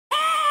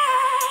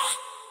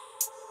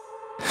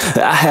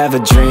I have a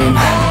dream,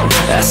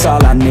 that's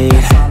all I need.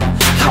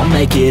 I'll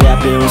make it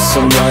happen with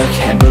some work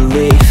and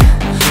belief.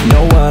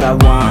 Know what I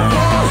want,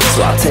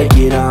 so I'll take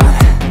it on.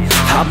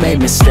 I've made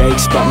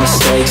mistakes, but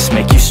mistakes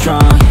make you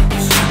strong.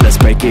 Let's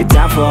break it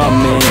down for a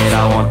minute.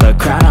 I want the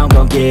crown, I'm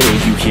gon' get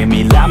it. You hear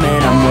me loud,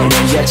 man, I'm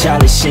winning. Yeah,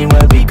 Charlie Sheen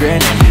will be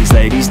grinning. These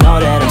ladies know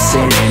that I'm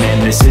sinning,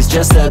 and this is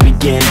just the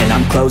beginning.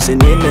 I'm closing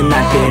in the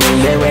night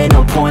inning. There ain't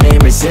no point in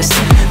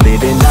resisting.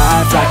 Living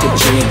life like a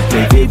dream,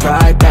 live it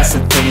right, that's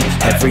the thing.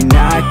 Every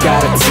night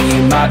got a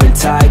team, I've been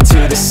tied to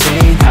the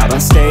scene. Out on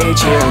stage,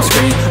 here I'm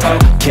screaming,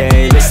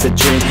 okay, it's a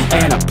dream.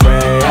 And I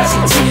pray as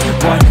a team,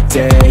 one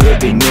day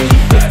it'll be me.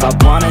 If I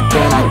want it,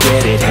 then I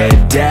get it.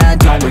 Head down,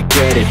 don't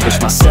regret it.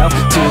 Push myself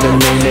to the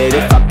limit.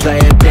 If I play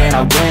it, then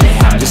I win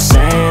it. I'm just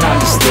saying, I'm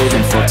just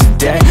living for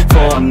today.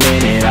 For a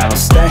minute, I don't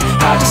stay,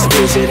 I just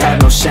visit. Have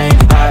no shame,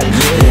 I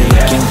admit it.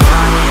 Looking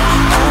right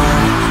at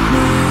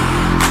me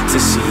to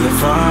see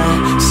if I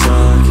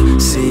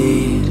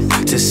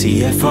succeed, to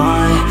see if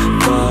I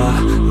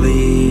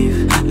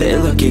believe. They're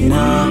looking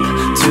up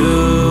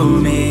to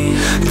me.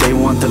 They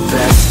want the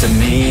best of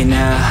me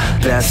now,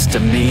 best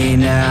of me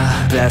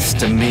now,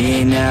 best of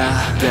me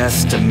now,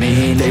 best of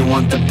me. They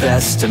want the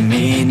best of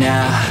me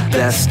now,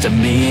 best of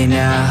me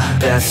now,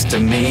 best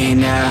of me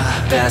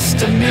now,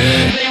 best of me.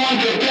 They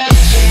want the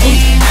best of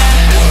me now.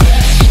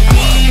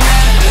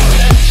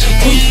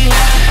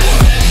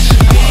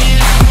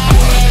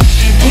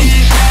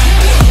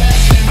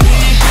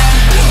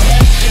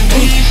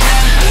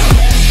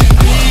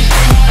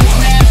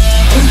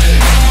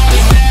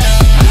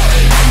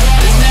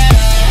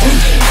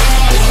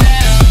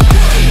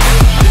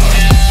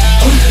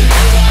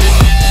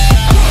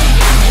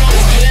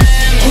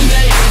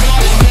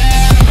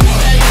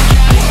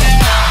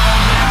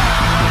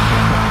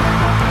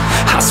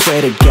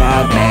 Swear to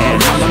God,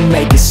 man, I'ma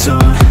make it soon.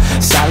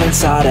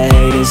 Silence all the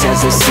haters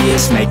as they see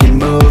us making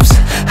moves.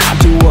 I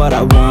do what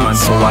I want,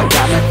 so I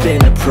got nothing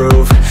to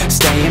prove.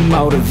 Staying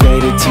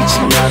motivated,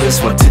 teaching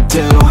others what to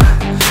do.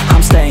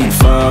 I'm staying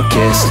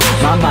focused,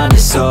 my mind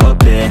is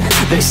open.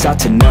 They start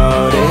to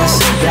notice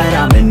that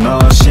I'm in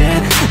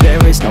motion.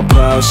 There is no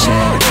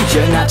potion,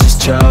 you're not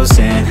just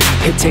chosen.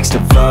 It takes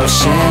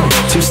devotion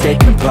to stay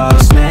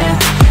composed, man.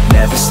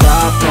 Never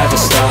stop,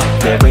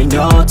 there ain't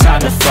no time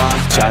to fall.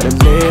 Try to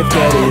live,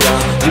 get it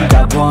all, you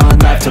got one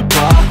life to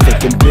ball.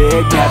 Thinking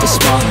big, never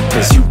small,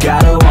 cause you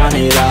gotta want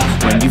it all.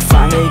 When you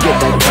finally get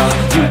that call,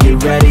 you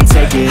get ready,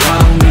 take it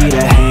on. Need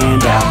a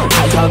hand out,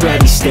 I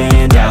already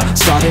stand out.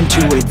 Starting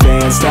to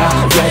advance now,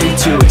 ready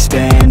to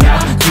expand now.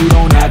 You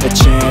don't have a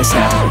chance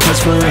now,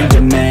 cause we're in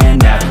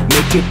demand now.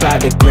 Make it by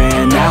the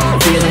grand now,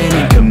 feeling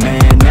in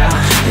command now.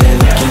 They're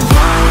looking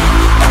right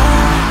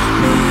at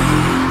me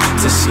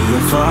to see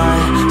if I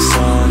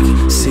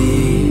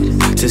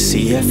succeed, to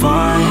see if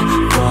I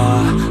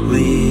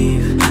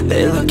believe.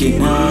 They're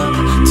looking up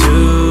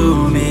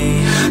to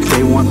me.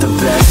 They want the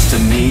best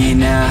of me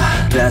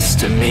now,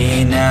 best of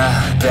me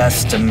now,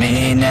 best of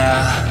me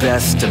now,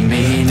 best of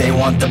me. They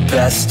want the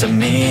best of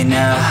me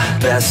now,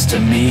 best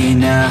of me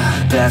now,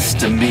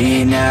 best of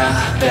me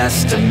now,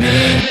 best of me.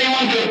 They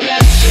want the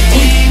best of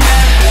me now.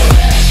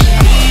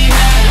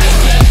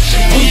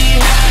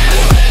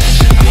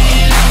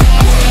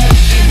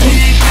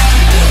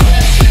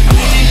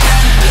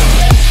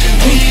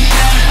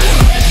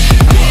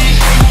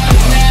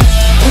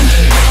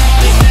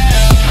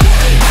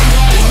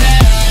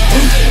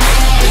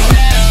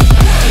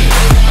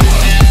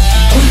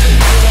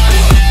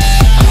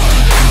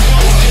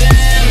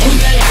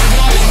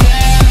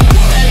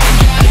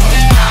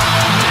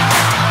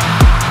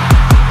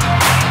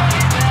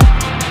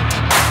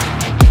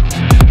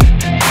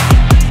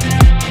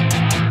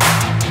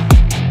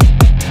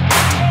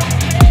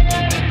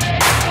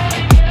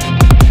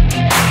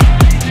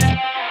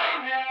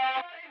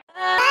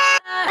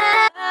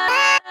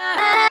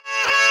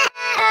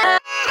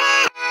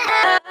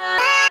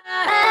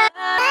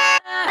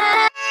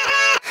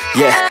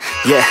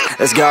 Yeah,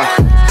 let's go.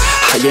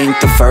 I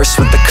ain't the first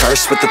with the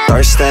curse, with the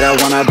thirst that I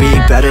wanna be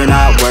better,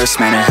 not worse,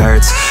 man it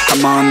hurts.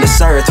 I'm on this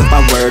earth with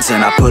my words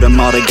and I put them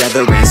all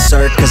together,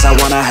 insert, cause I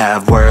wanna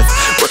have worth.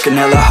 Working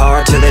hella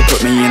hard till they put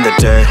me in the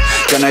dirt.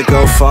 Gonna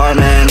go far,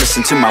 man,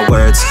 listen to my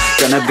words.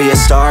 Gonna be a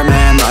star,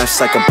 man,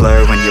 life's like a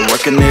blur. When you're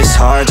working this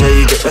hard, yeah,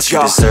 you get what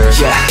you deserve.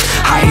 Yeah,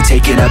 I ain't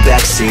taking a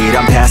backseat,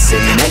 I'm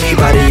passing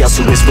anybody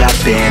else who is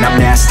rapping. I'm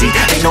nasty,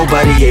 ain't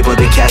nobody able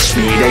to catch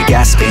me. They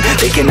gasping,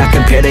 they cannot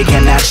compare, they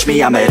can't match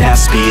me. I'm at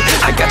half speed,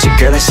 I got your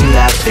girl and she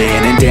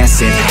laughing and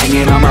dancing,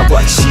 hanging on my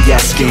butt, she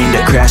asking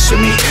to crash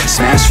with me,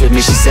 smash with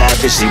me, she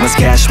savage, she wants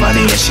cash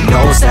money, and she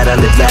knows that I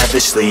live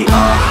lavishly.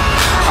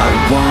 I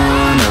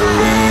wanna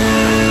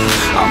live,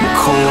 I'm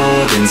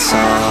cold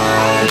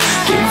inside,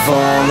 give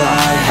all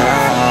I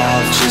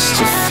have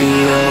just to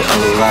feel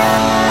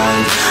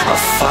alive. I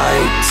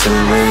fight to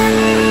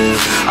live,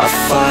 I I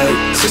fight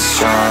to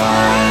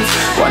strive.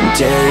 One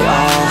day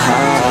I'll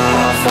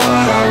have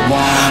what I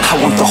want. I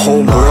want the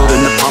whole world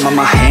in the palm of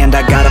my hand.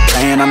 I got a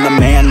plan, I'm the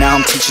man. Now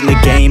I'm teaching the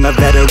game, a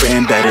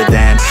veteran, better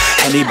than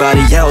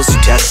anybody else who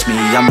tests me.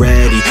 I'm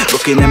ready,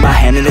 looking at my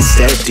hand and it's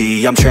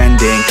steady. I'm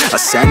trending,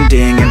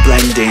 ascending and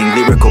blending,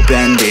 lyrical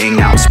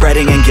bending. Now I'm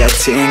spreading and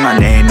getting my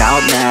name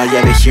out now.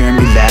 Yeah, they're hearing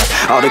me laugh.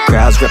 All the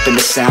crowds repping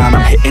the sound.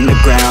 I'm hitting the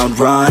ground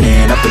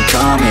running, up and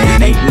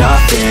coming, ain't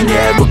nothing.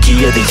 Yeah,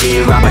 rookie of the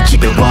year, I'ma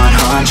keep it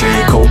 100.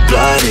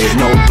 Cold-blooded,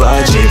 no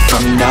budget,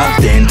 from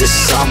nothing to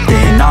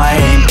something. I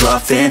ain't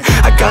bluffing,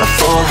 I got a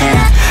full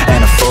hand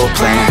and a full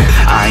plan.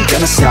 I ain't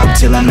gonna stop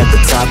till I'm at the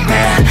top,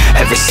 man.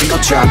 Every single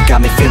drop got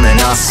me feeling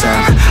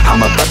awesome.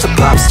 I'm about to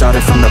pop,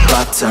 started from the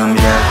bottom,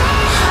 yeah.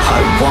 I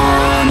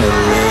wanna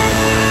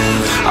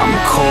live, I'm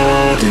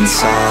cold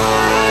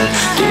inside.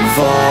 Give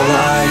all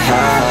I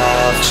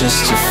have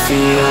just to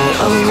feel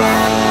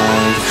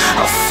alive.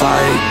 I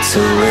fight to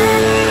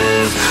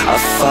live, I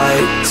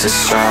fight to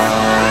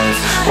strive.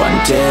 One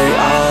day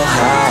I'll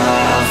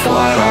have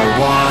what I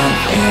want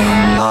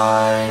in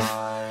life.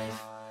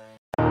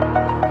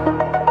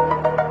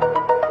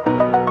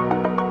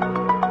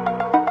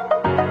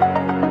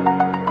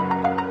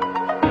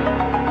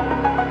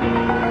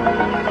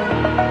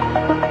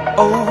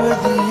 Over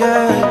the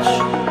edge,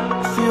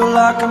 feel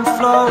like I'm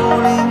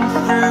floating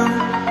through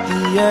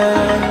the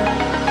air.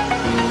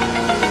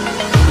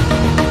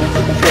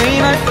 The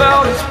pain I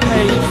felt is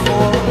paid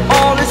for,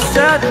 all is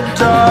said and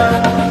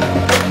done.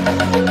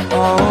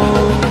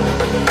 Oh,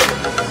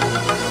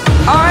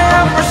 I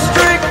am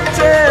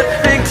restricted,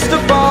 fixed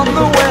upon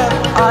the web.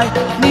 I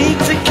need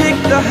to kick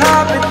the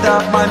habit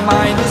that my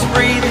mind is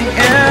breathing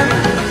in.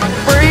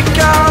 Break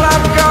out,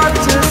 I've got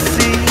to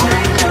see.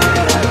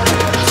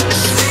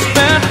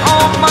 Spent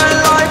all my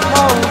life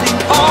holding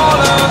all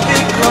of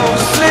it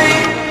closely.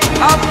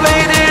 I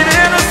played it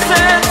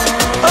innocent,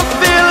 a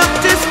feel of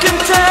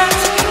discontent.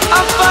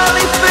 I'm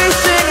finally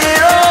facing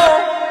it all,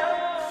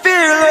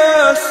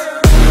 fearless.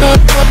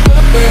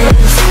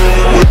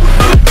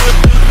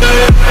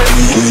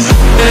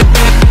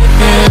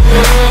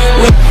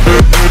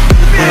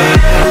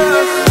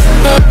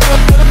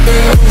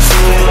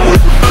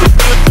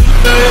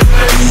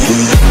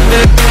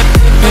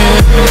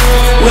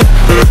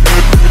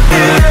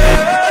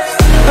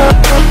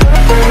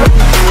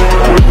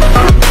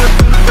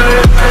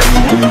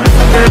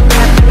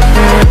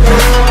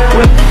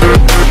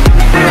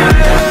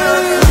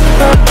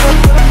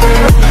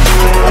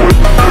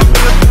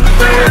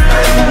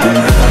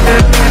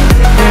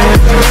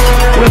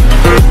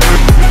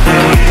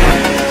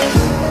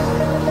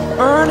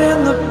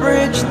 Burning the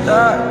bridge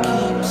that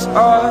keeps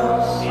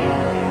us.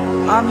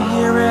 I'm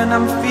here and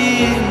I'm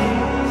feeling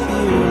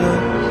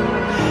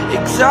fearless.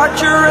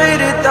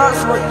 Exaggerated,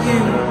 that's what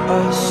you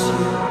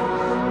assume.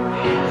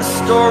 The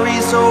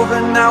story's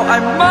over now, I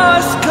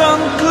must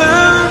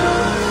conclude.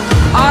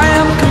 I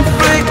am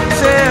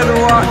conflicted,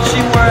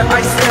 watching where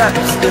I step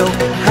still,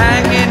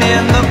 hanging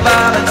in the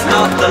balance.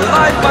 Not the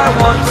life I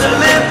want to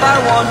live, I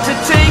want to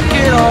take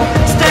it all.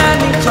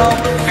 Standing tall,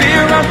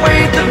 fear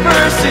outweighed the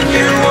person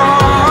you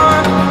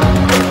are.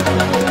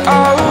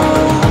 Oh,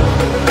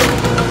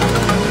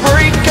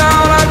 break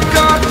out, I've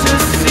got to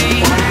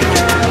see.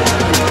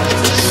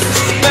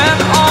 Spent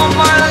all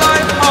my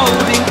life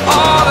holding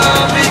all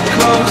of it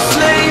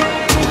closely.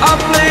 I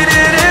played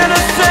it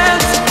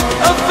innocent,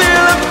 a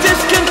feel of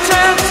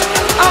discontent.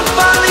 I'm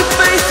finally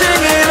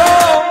facing it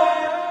all,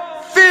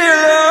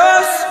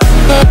 fearless.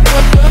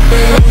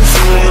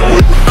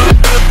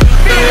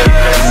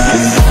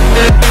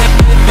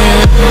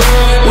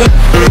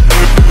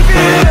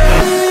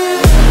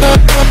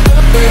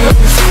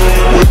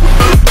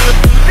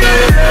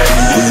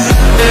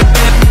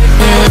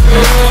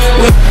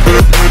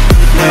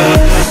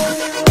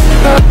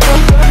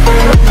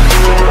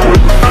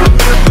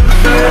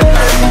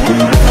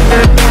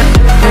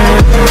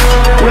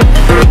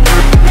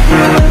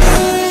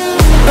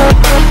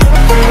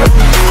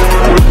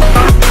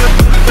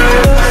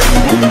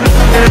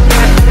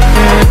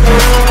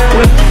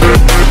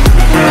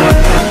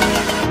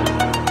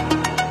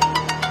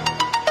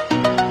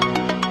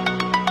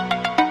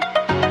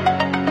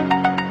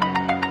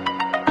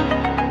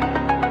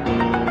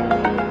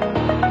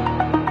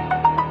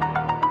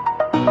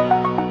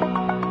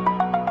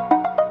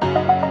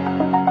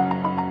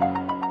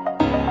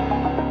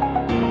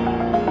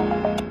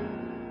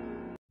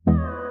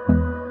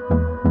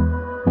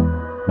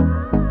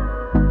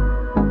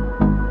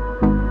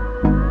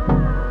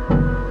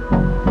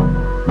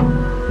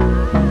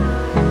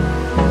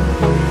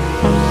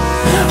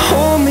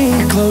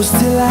 Close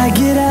till I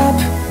get up.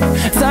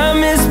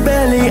 Time is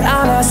barely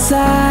on our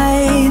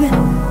side.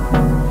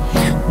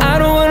 I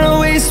don't wanna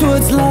waste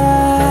what's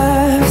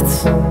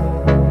left.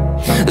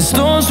 The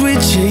storms we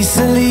chase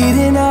are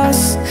leading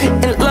us,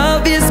 and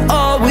love is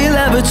all we'll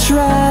ever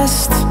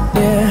trust.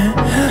 Yeah,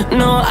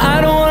 no, I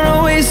don't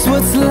wanna waste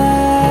what's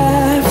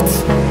left.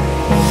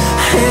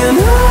 And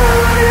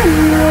on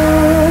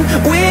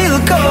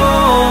we'll go,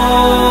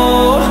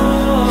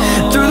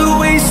 through the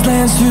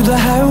wastelands, through the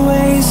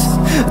highways,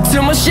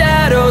 till my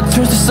shadow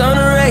turns to sun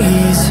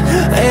rays.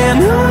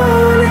 And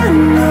on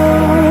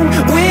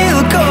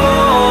we'll go,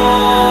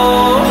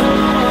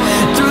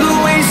 through the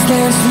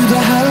wastelands, through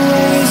the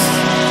highways,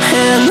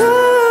 and on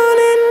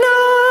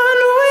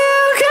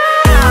we'll go.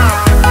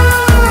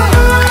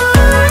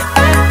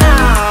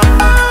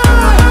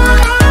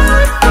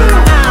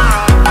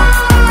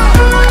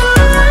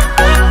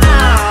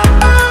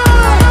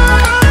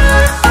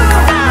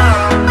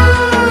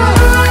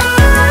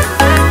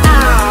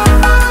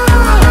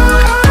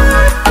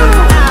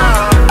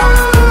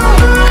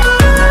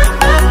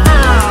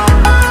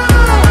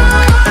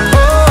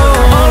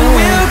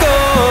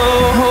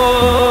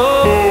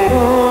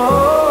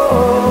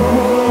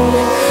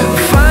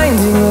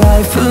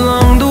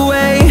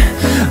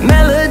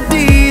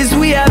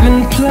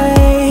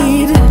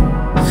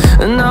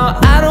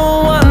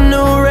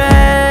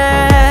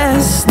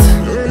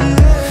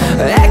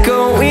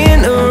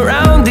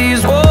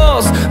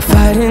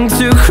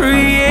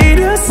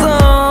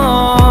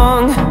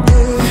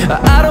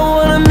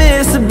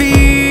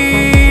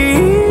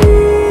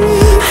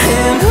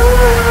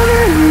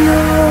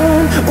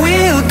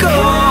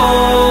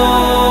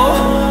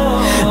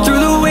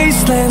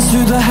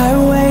 Through the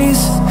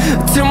highways,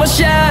 till my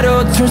shadow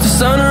turns to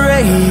sun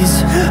rays.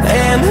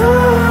 And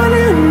on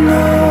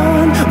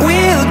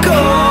we'll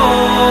go,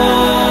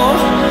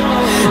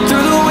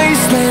 through the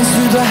wastelands,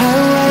 through the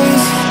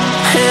highways,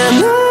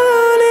 and on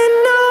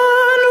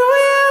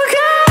we'll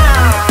go.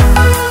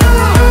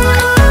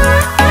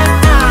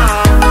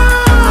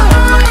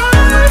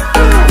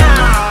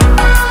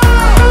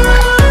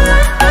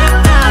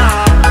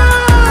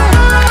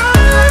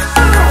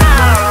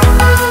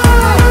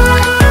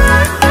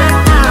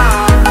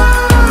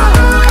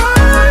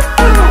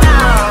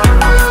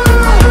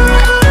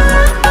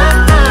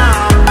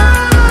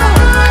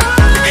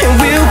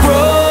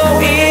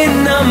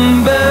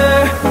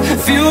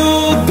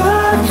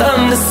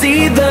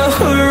 See the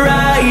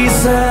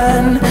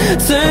horizon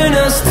turn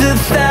us to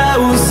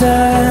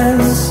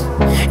thousands,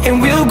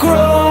 and we'll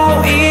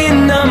grow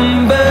in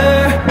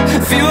number,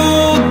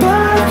 fueled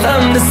by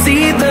them. To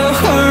see the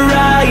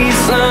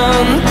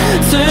horizon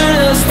turn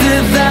us to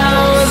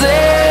thousands,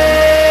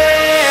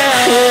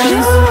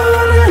 and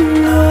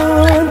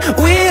on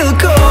we'll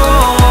go,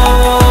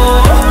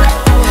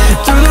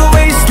 through the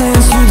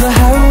wastelands, through the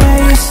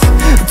highways,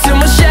 till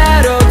my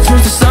shadow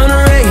turns to sun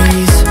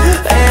rays.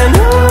 And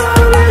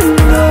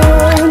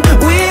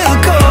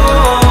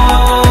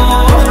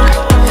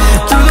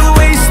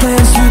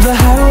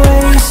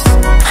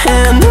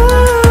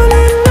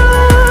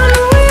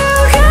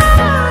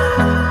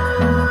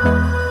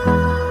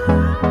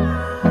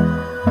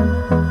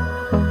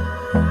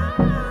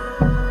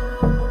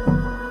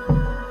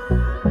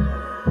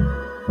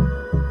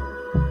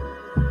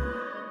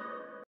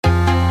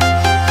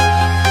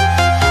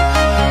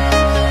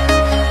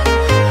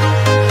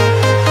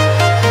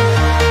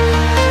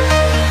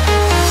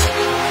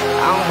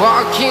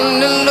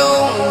walking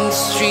alone, the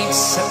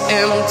streets are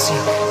empty.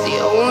 The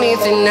only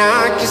thing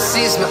I can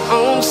see is my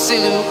own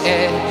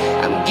silhouette.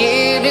 I'm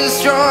getting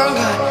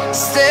stronger,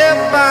 step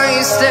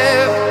by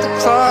step. The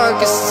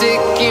clock is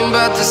ticking,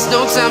 but there's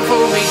no time for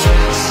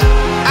regrets.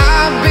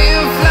 I've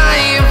been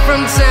flying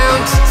from town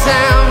to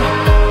town,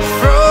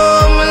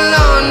 from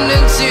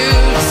London to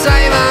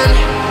Taiwan.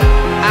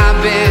 I've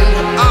been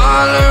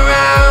all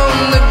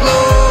around the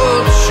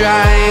globe,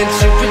 trying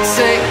to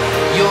protect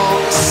your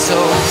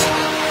soul.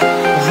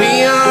 We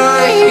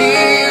are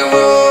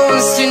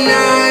heroes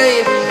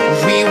tonight.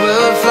 We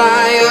will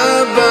fly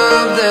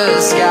above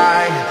the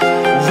sky.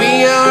 We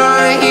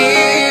are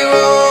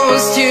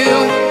heroes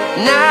tonight.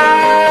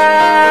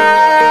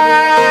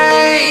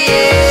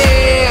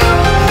 Yeah.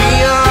 We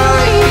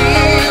are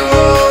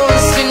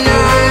heroes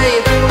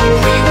tonight.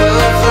 We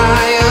will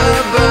fly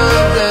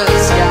above the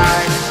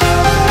sky.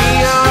 We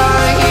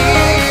are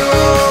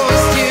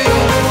heroes tonight.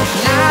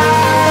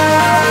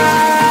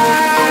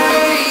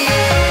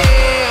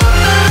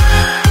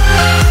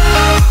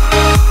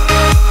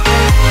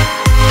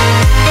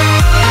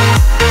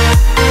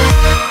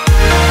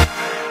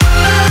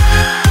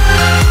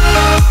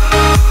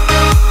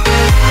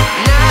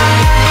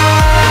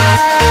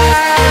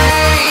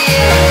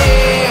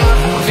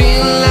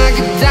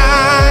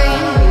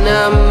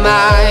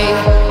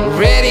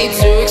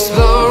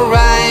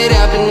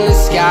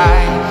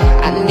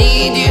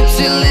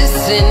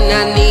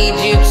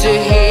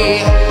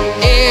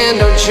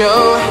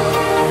 Show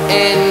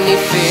any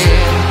fear.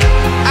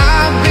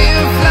 I've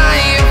been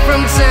flying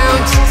from town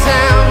to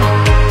town,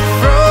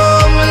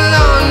 from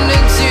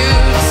London to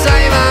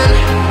Taiwan.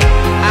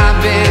 I've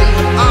been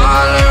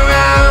all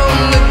around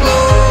the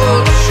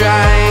globe,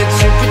 trying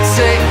to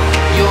protect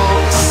your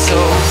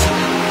soul.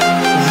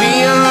 We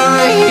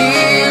are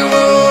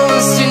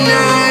heroes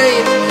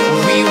tonight.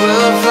 We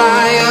will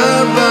fly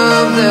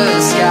above the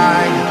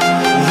sky.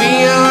 We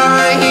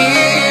are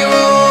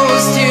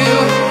heroes tonight.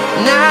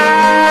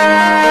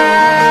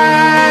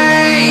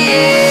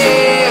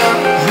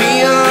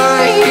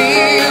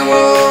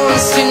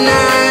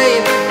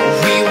 Tonight,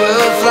 we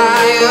will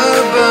fly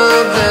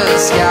above the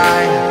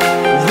sky.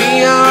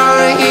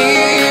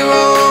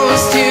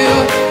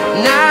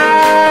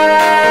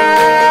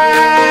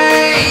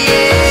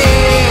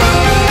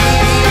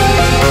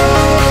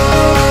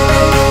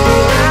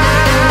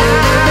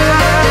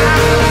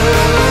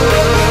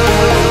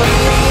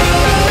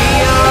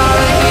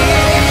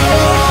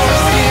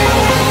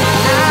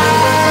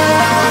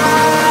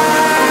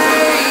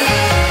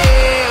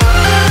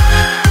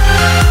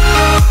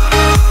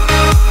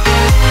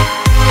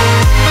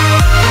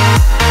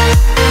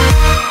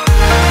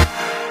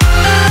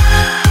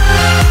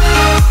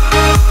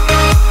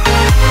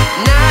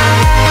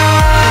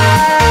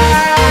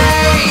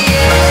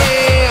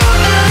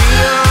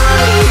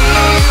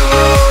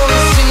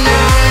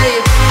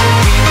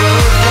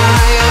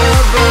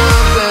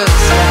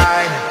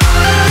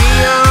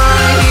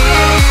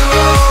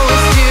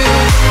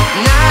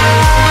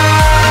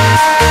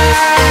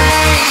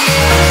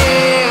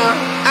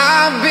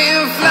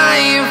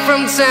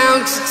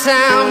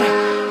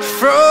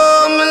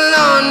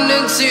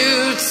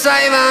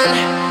 Taiwan.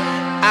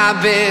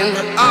 I've been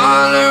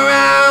all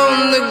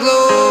around the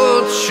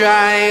globe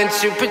trying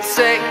to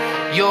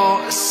protect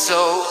your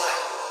soul.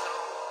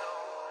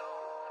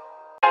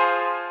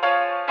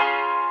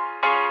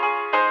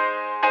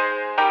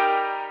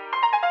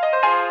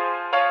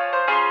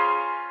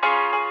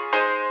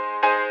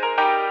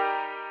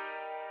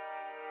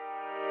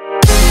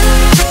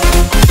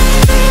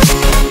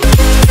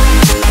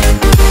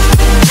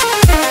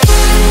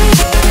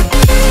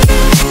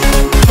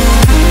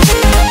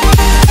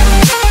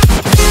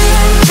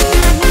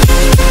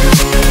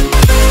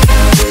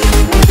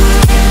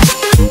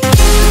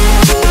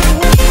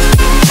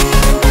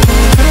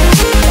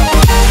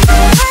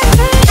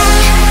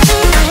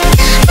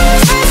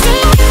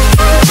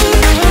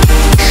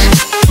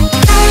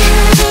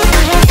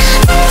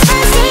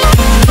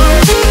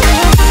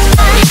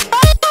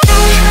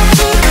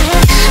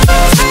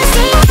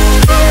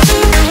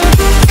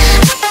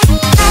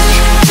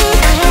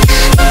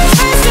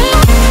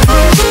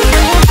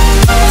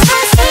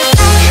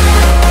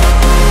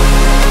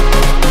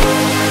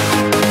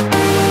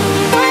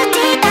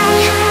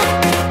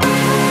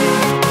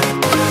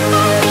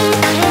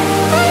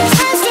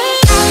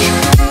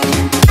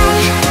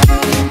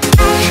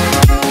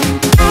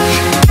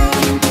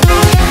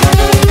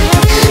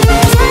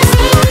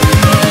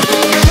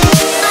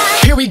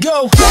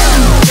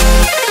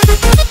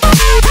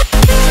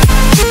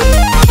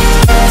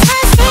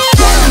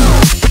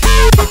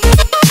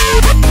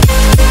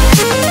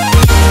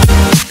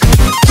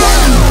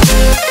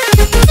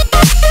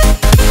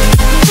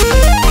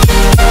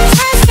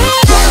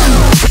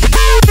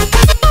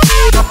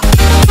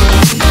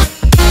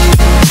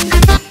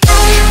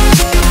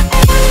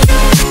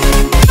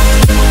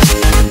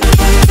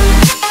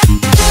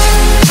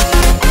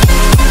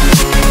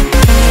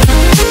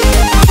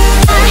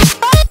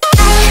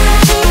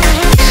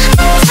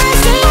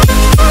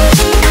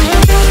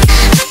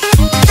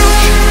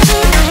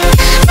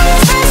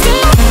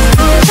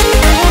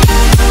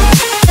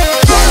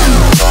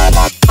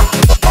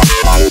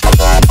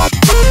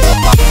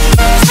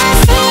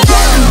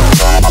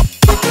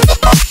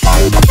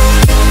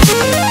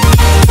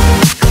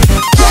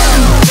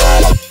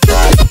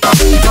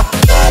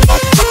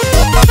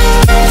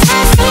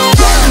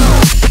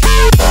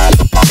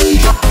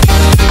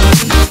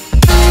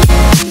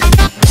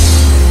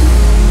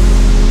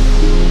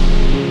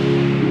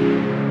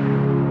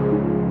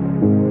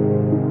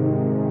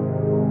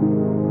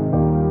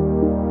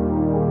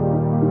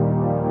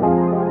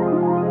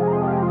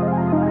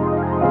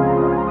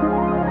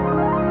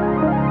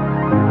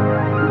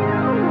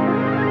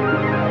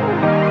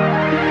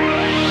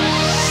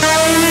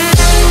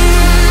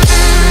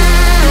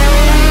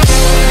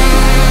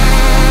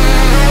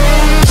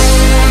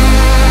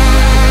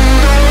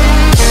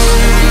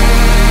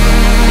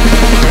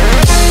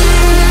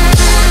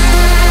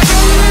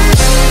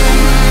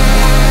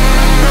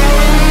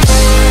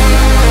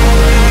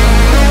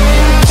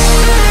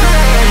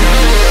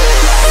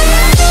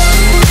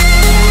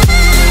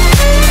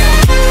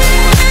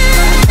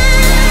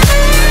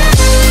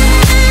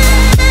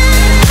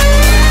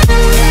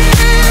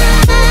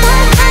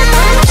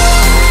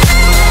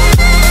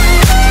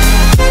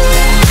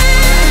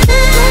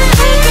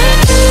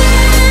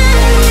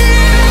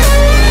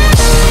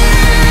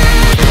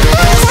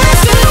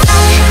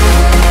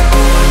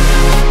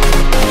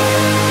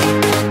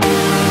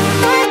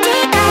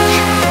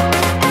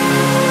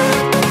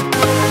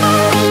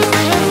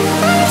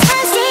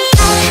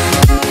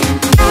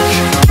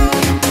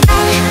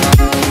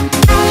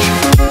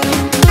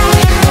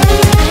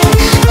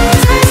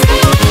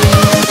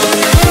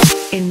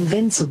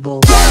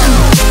 Invincible.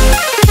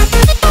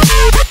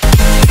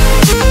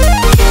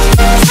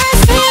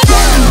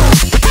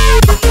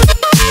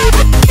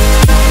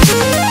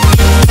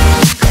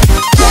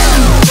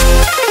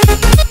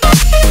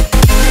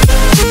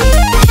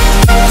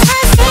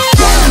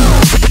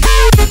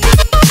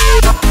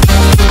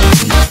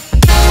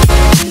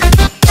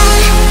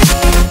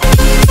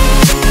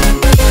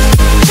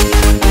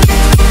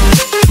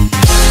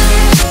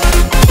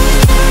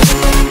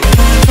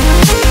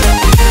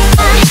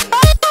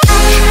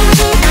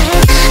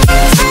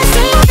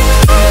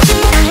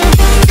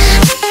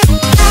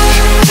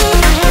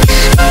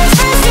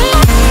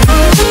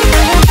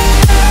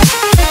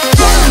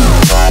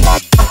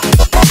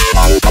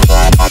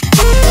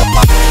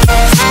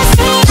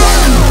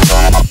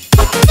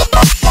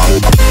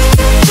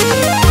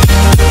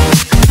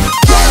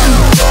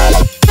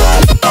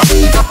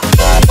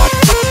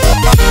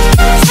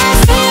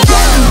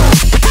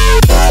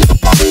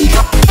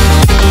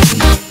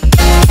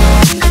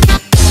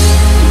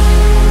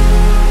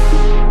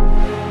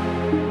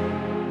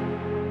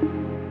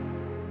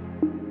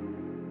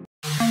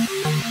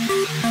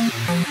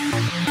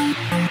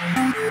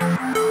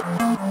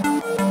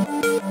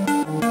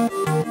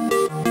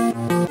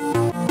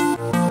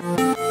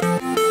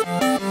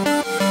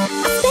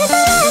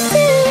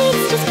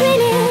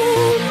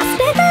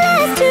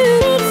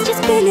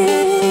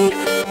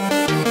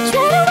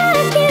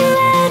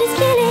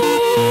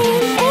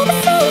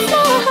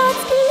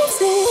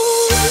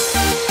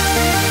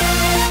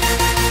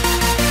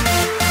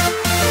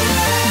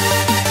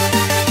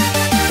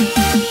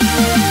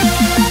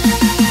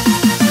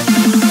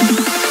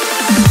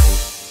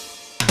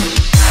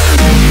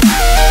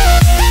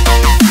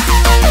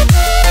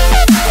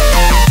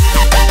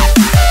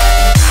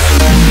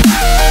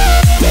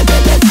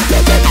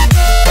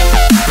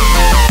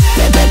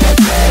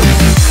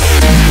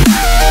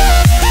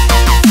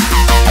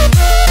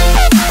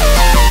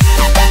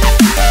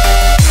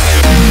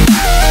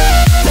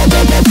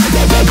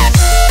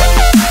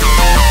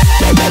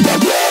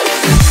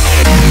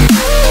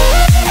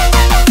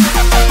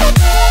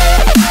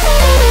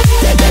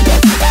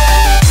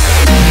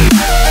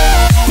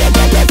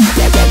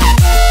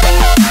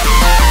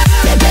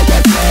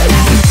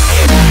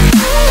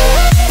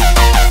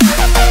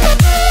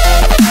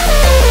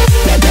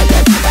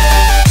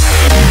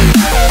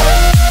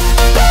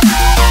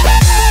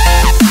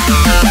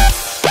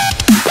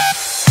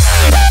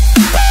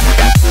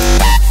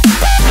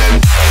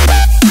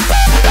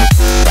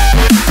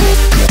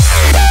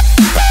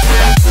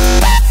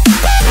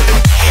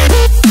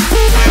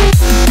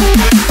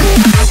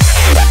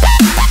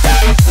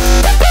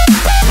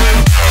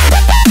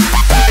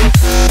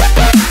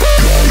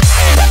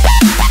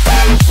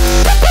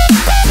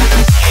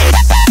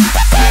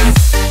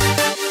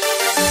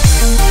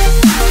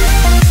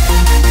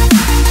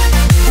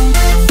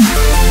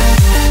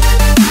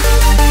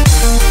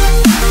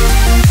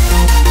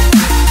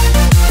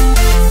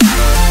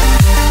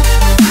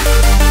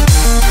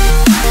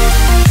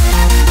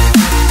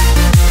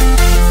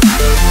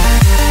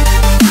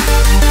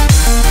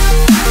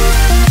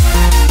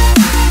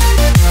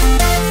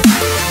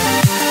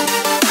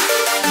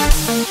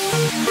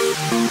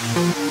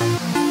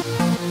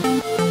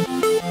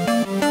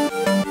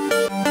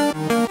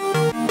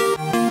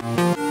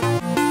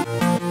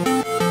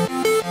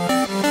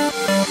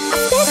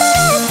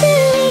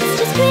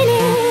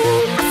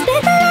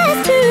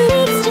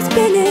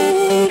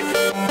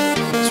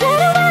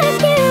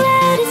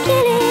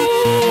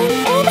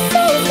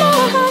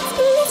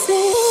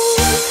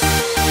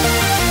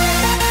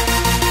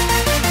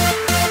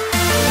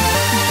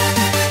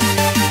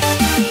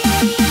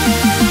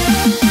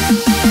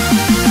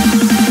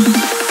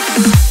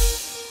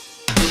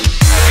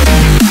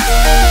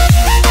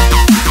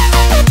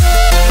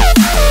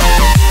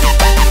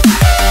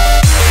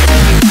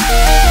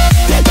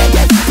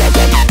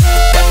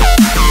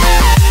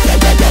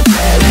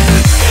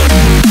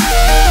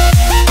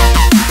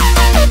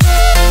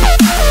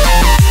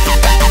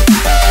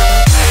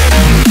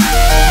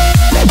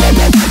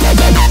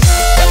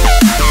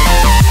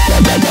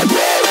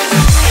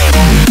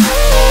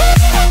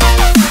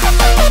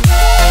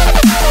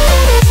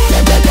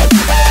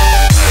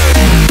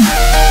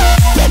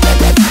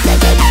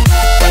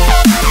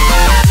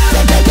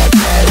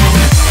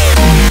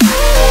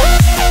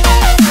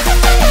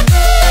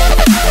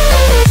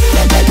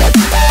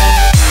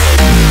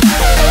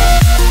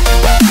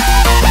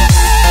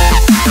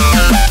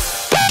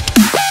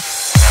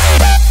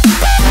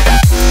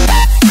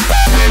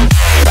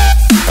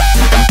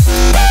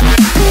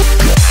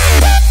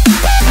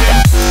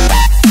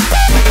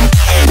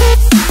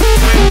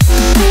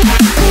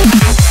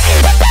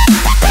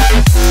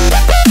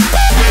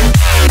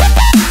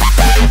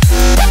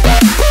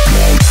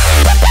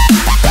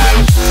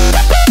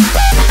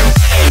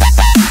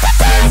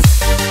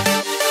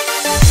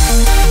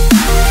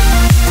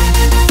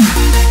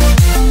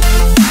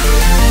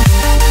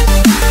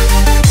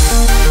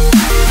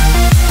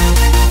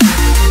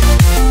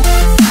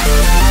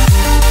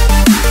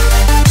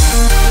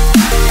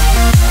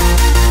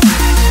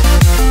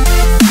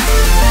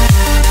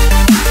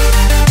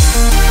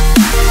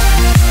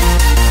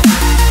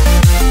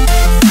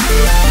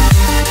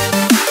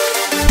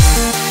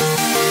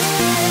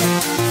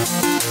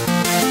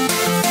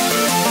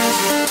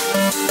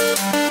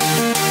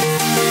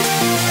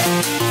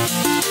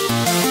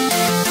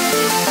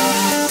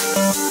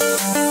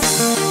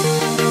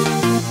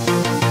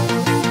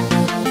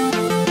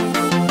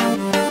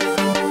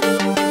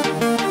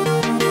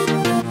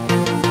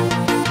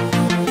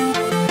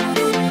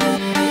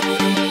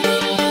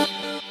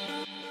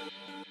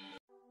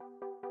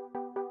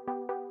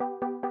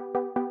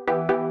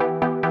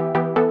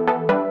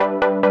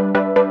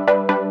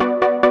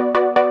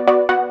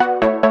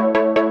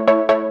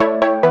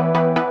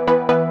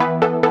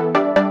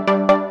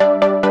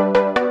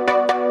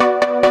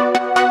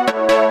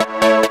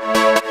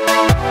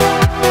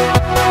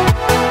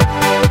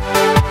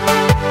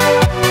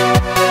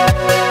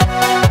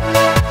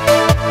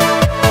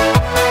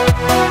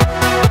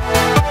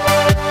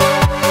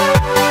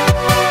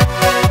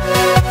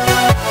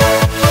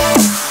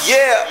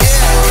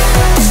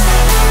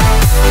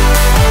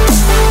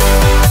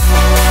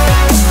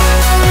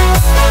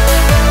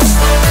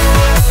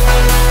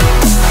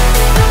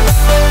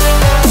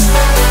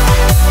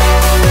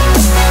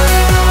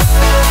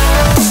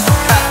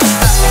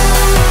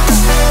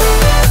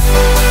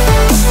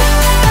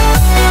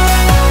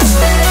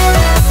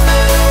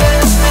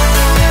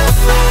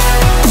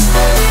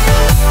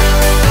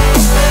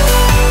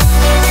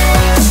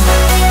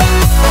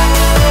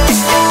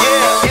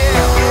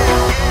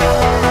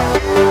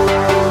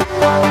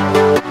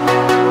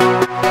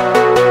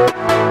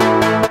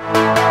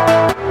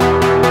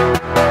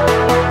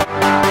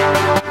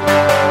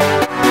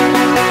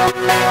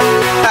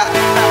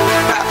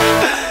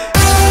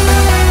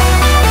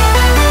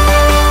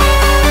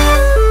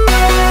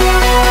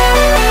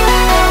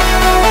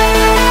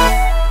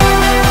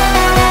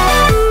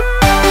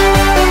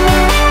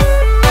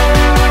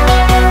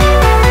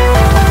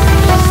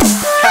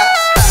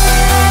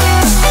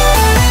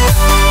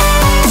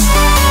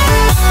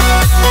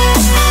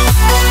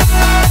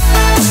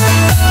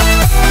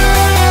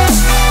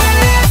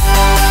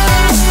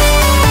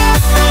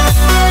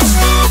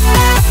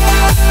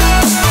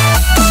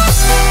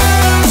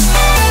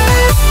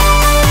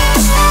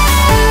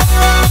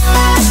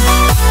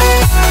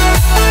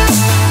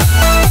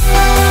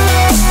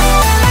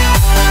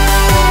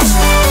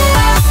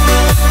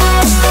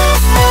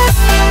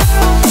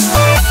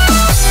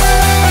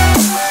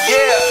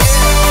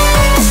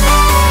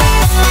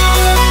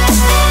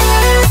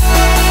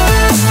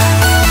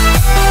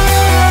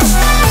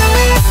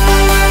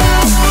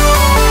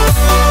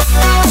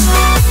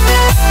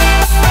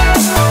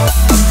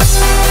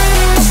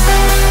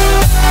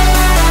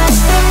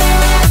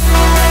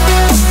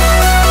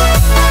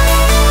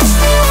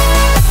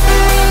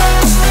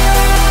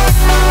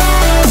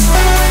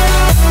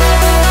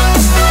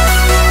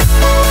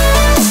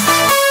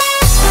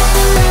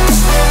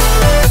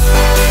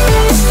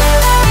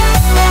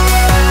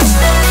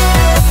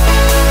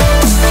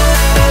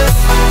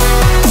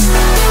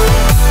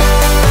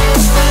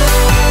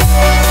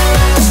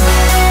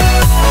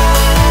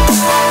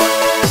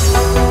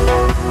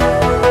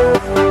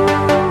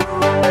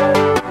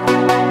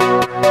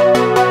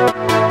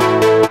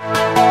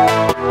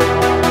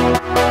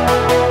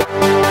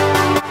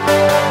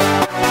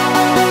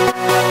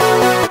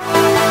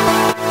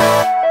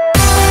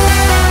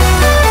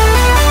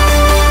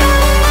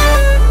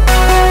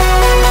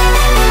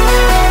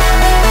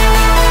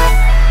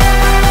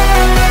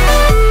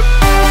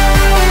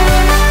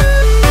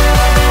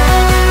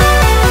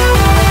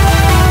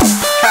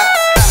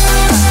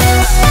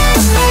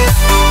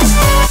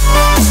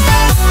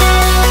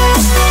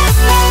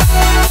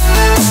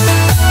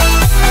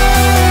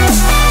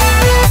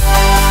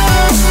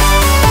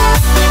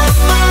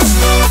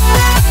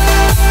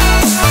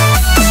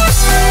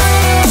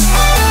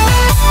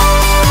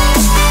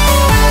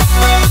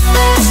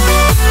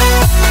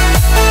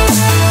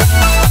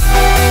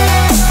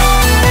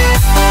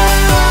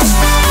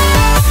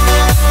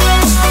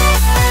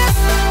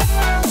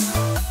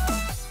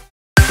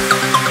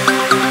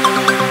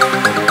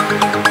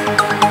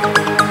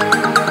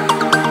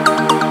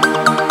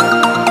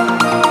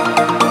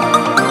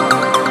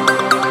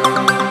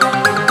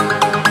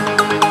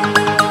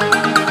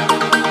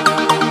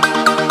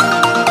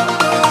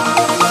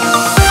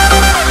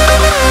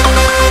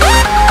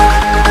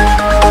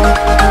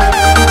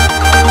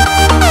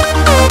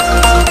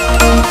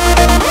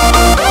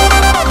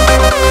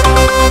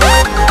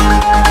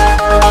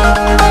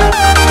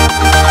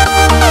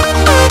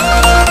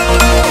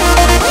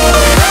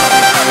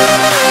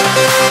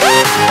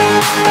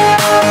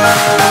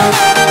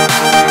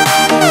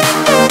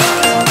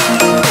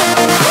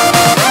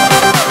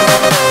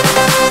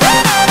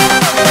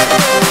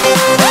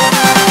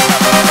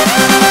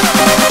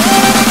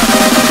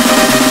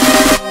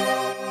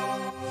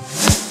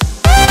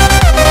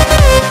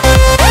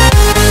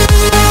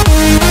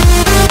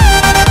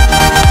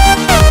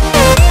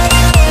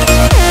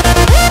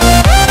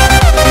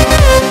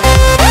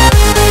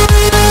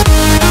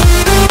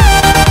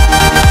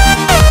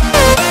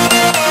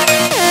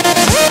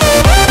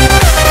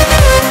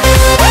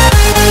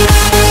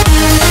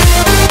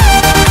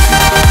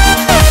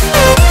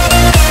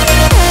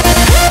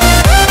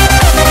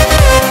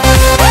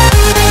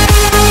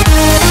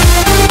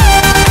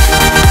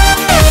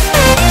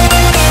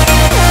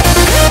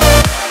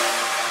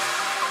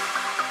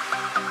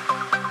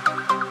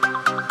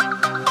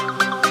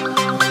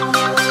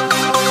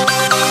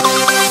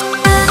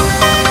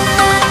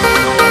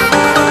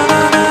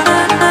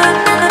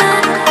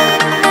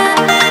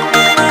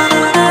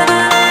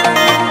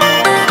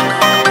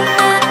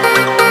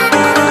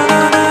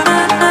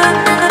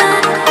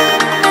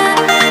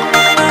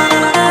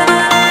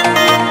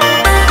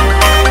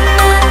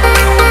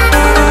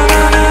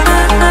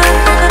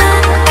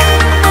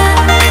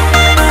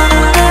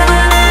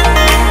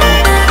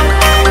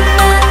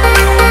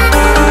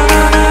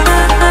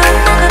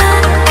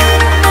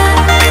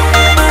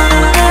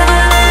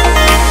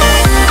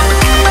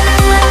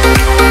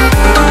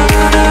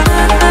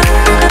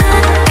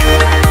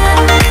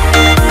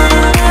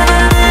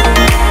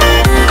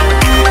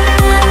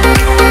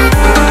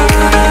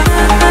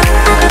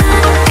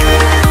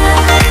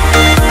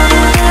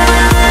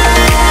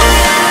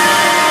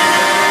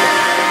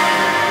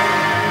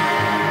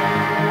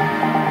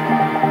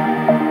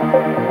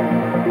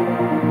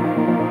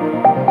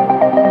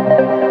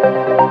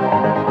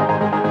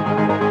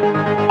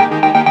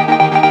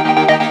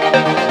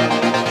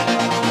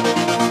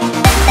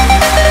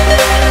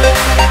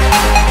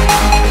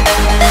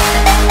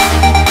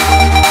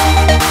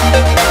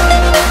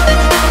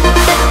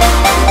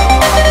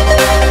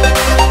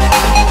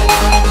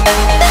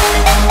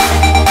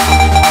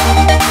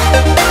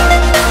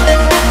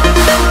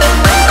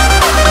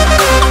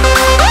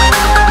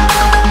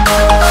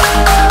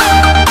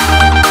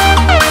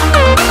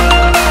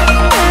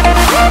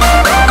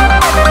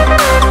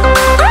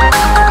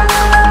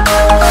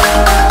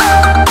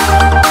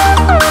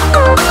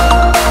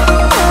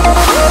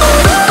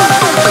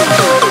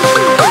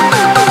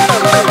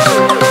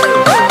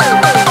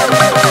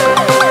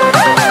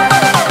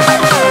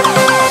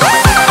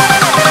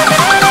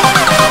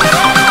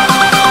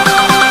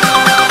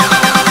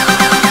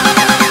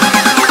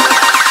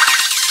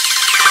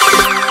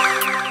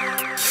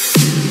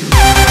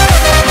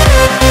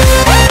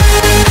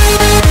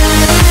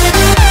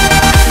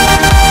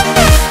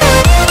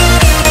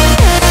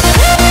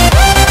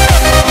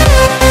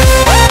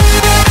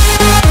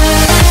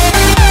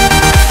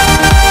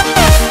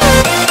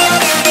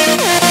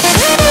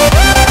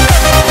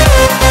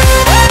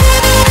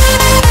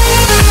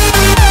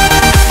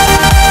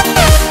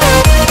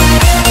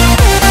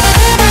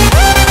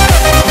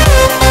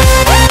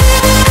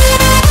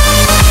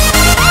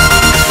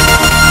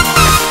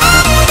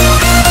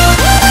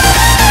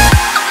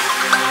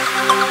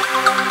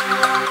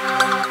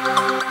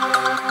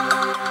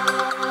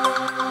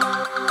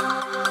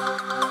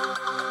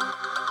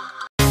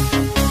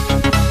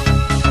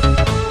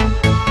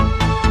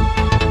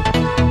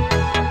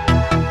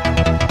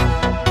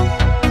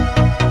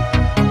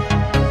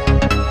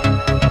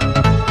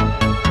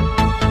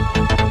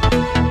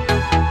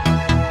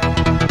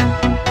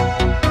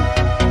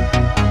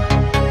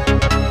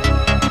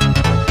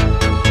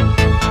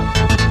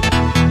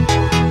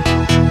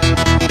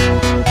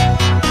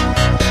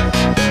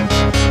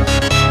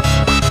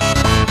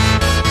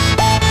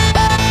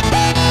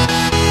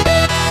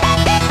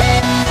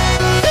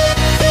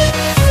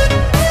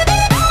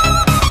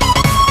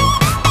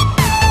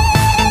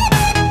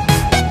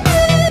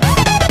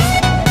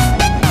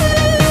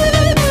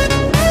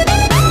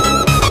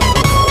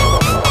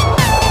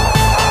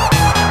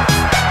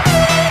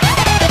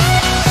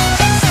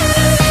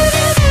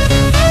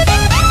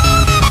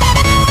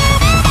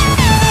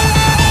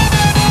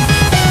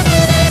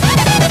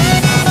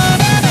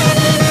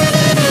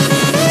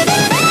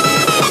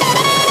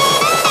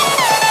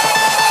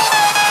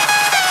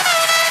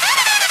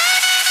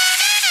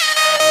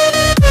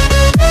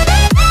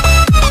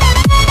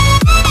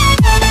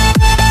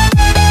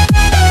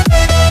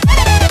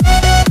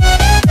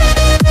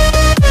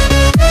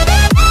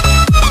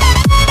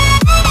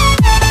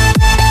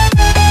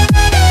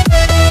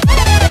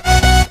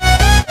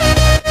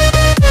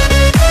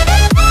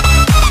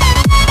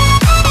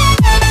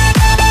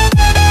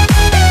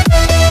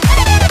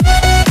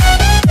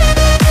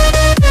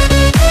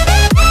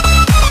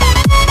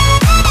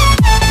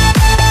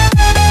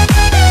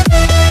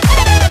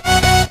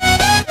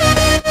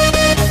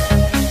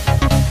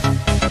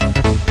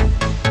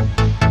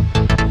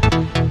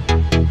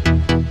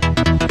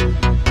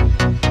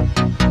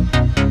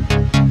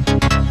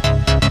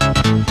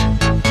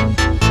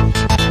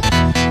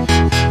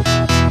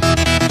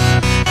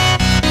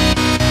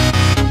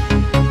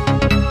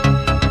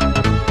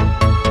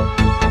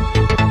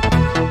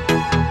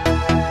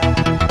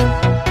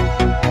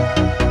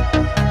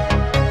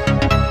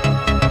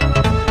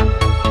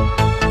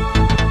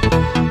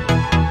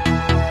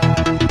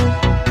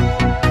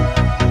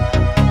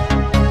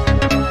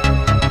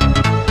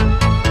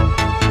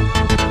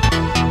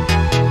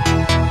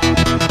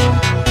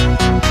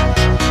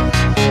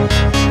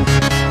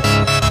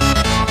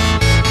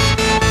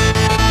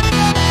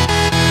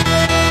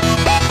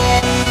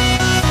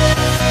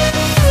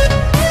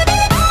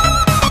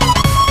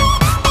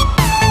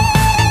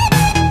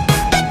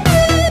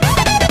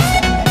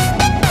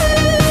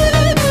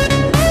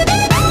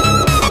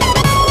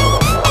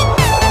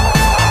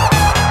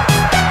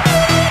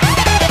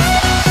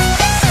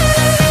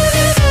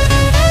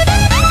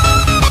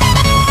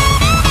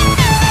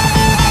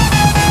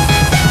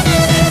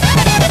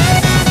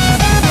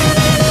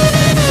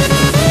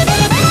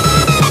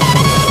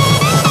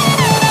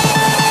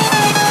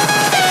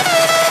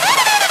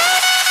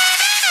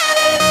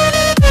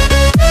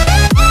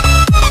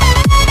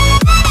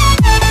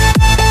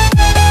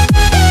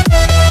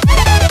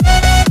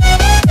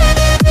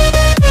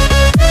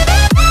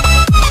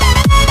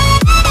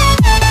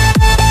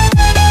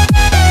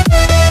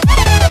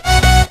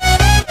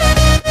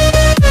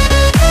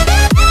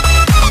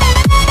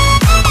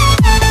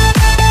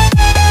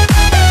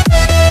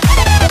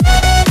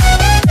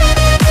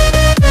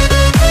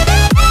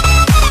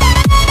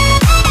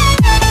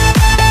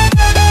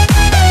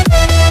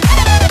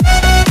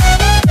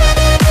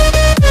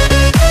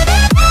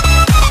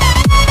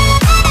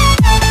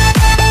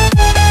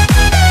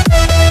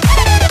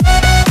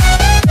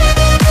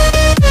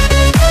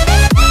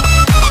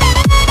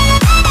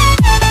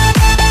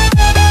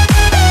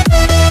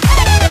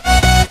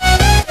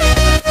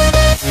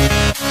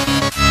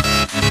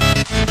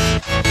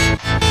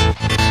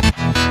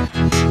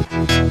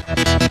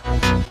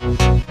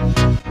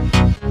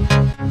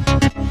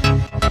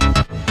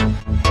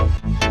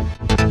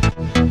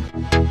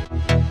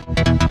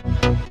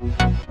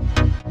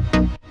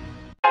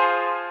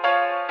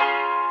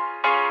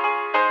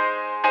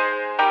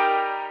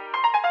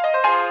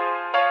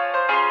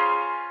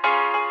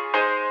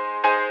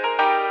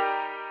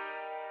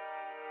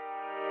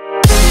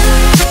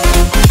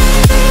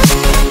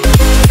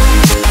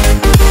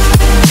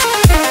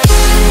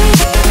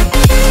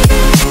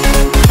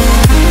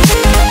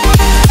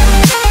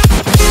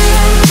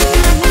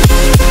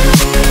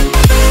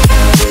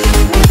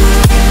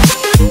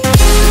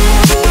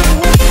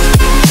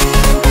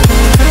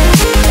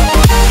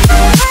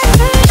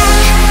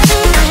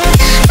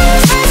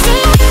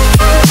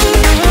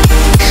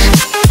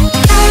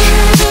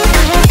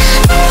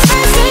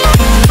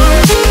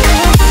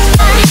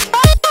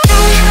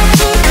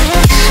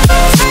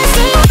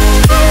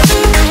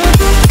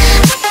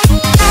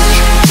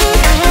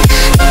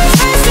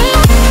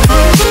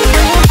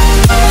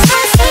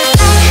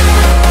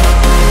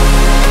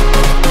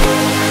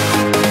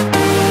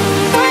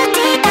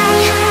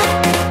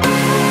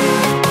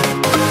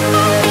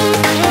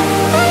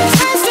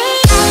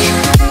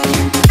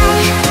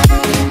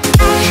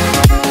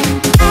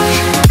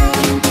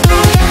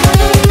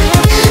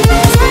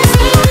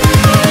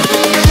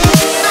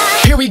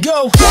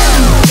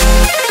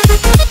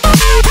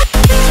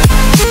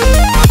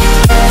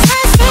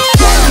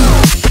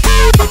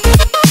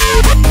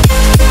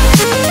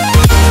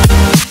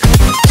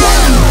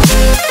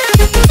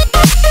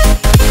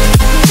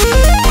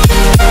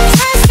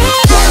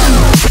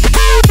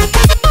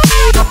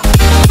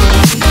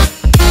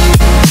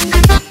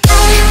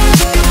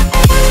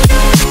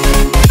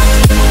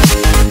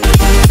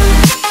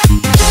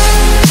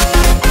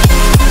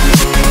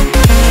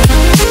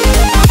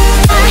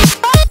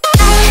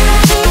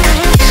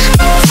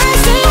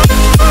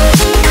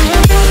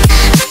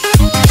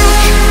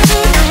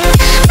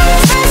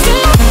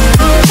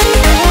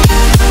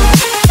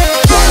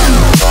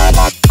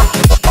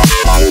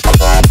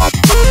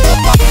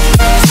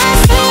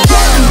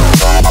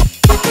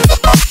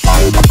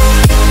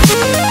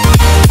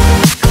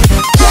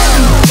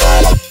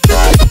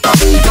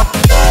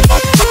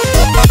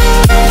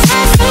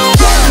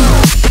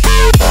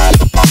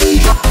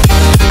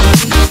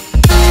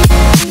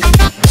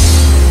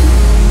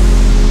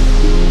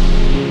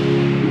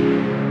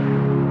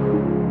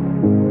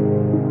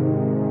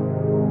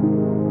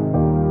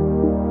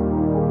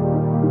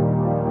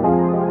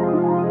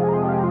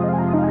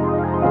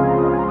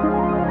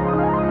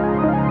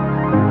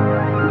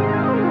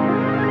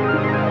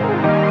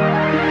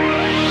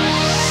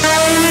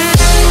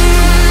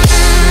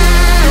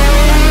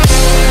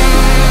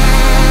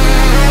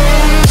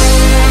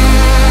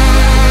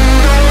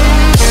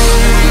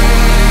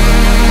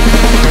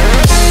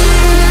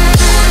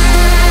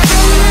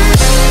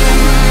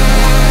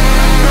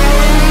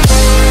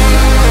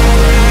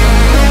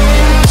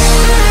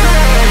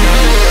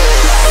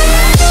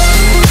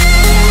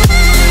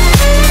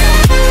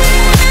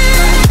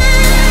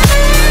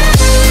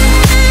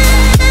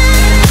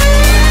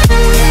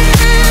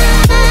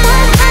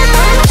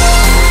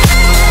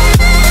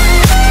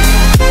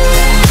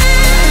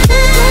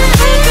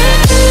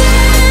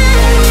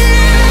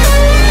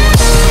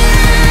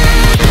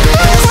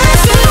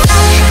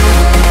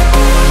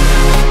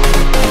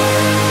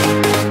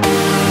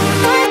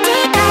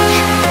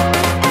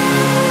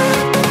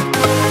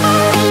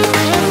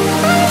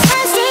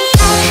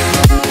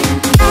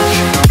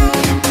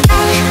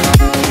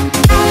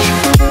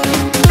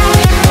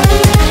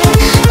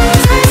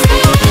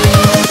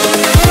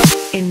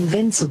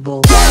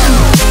 invincible.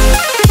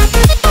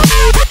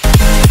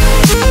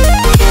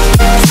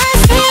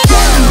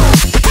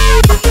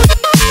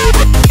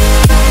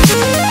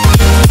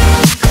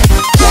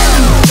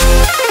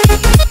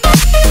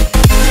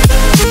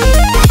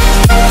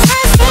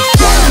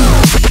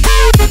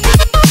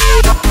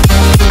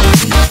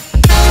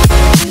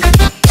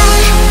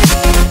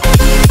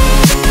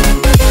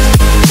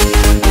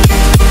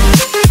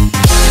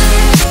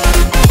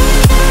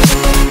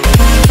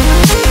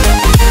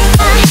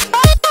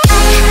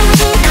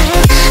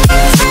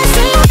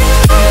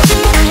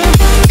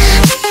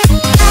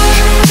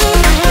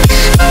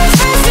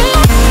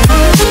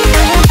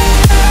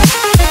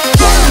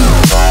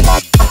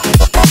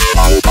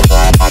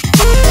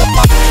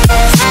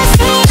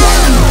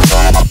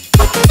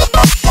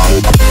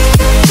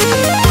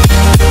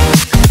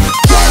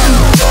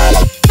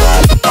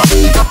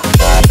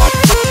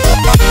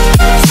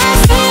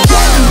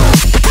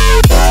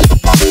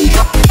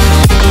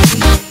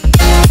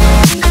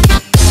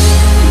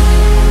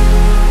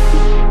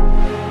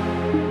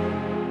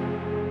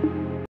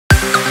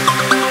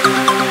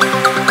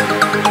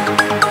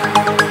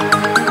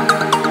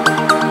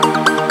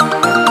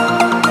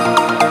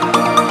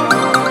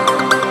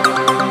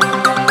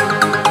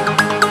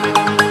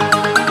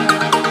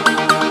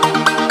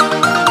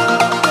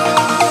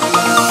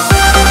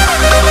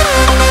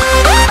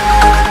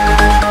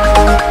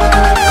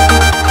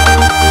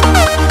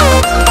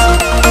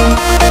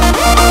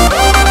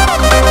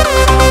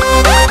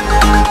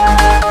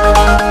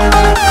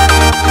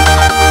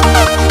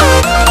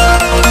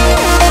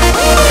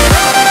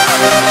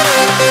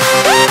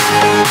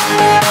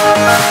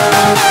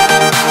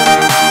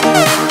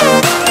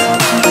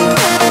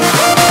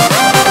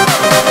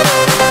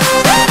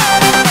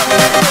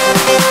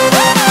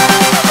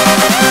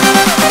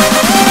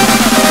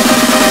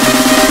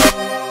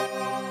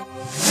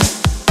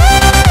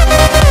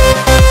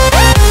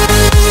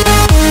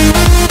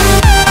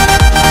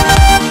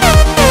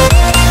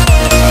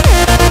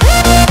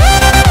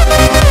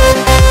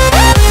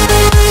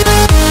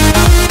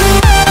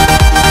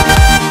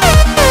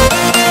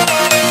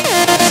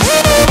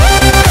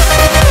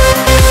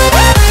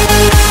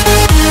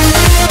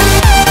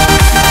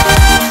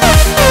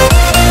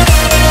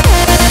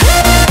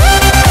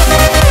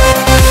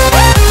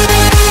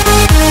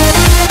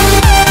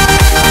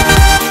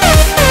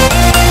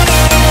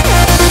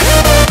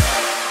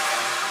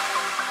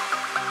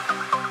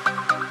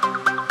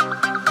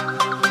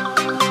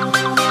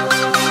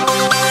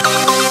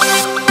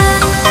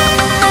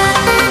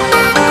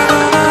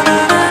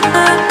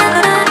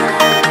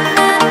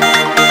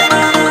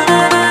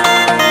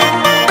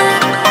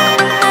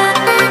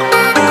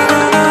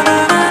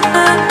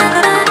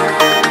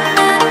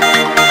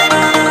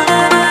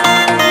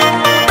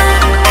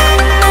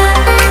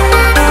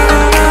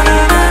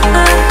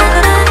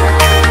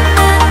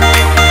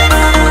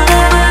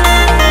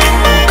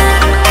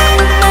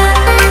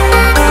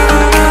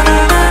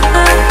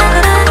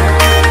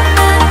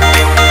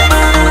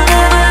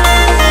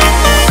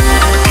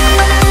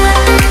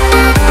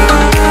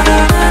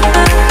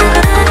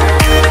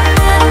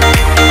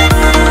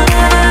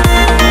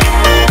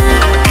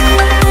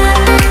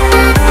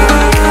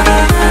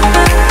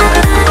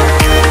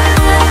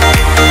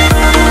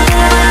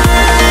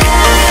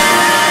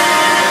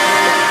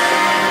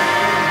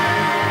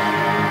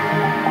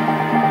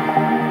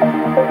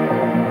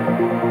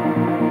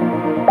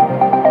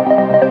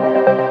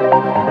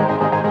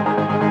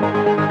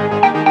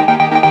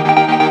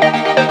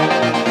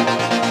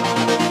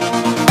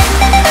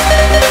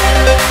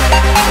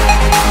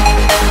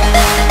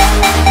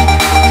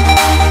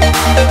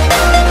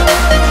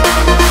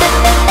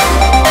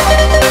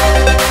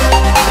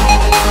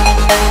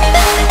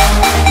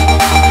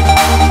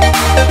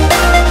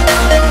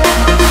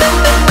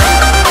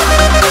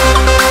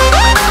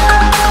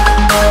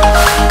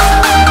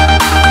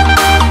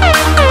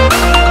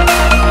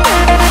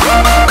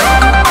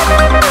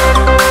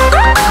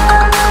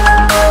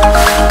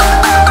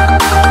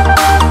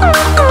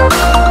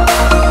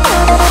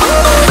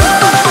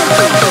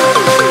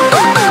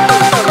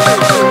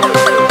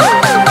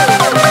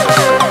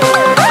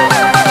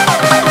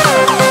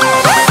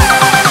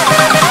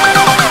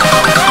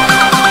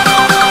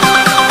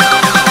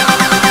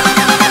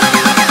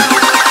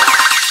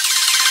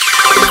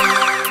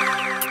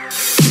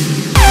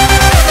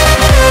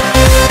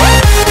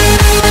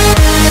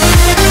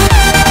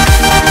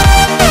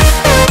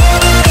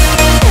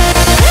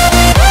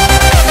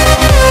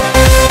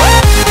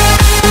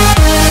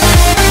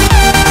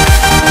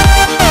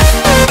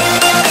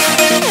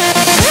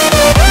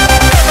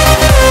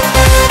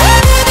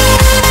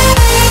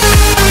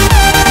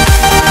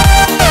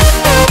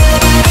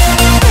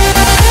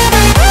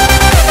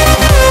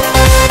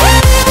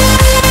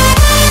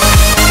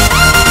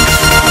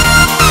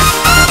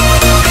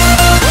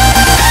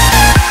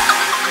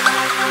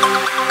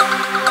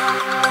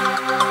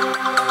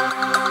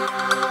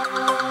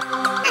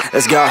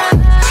 Let's go.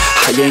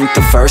 I ain't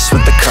the first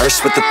with the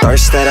curse, with the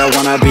thirst that I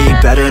wanna be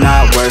better,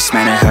 not worse,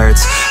 man it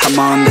hurts. I'm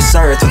on this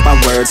earth with my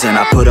words and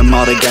I put them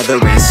all together,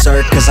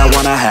 insert, cause I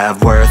wanna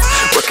have worth.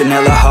 Working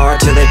hella hard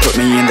till they put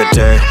me in the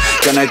dirt.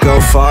 Gonna go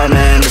far,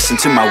 man, listen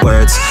to my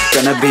words.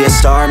 Gonna be a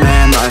star,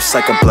 man, life's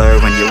like a blur.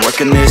 When you're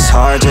working this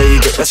hard, yeah,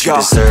 you get what you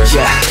deserve.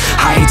 Yeah,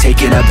 I ain't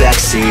taking a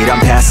backseat, I'm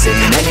passing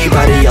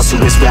anybody else who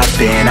is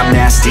rapping. I'm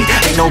nasty,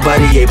 ain't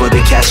nobody able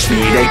to catch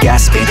me. They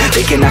gasping,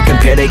 they cannot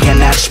compare, they can't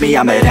match me.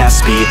 I'm at half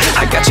speed,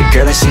 I got your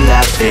girl and she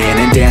laughing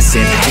and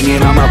dancing,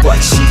 hanging on my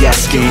butt, she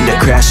asking to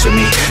crash with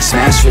me,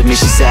 smash with me.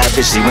 She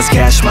savage, she wants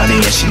cash money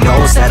and she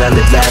knows that I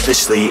live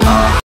lavishly.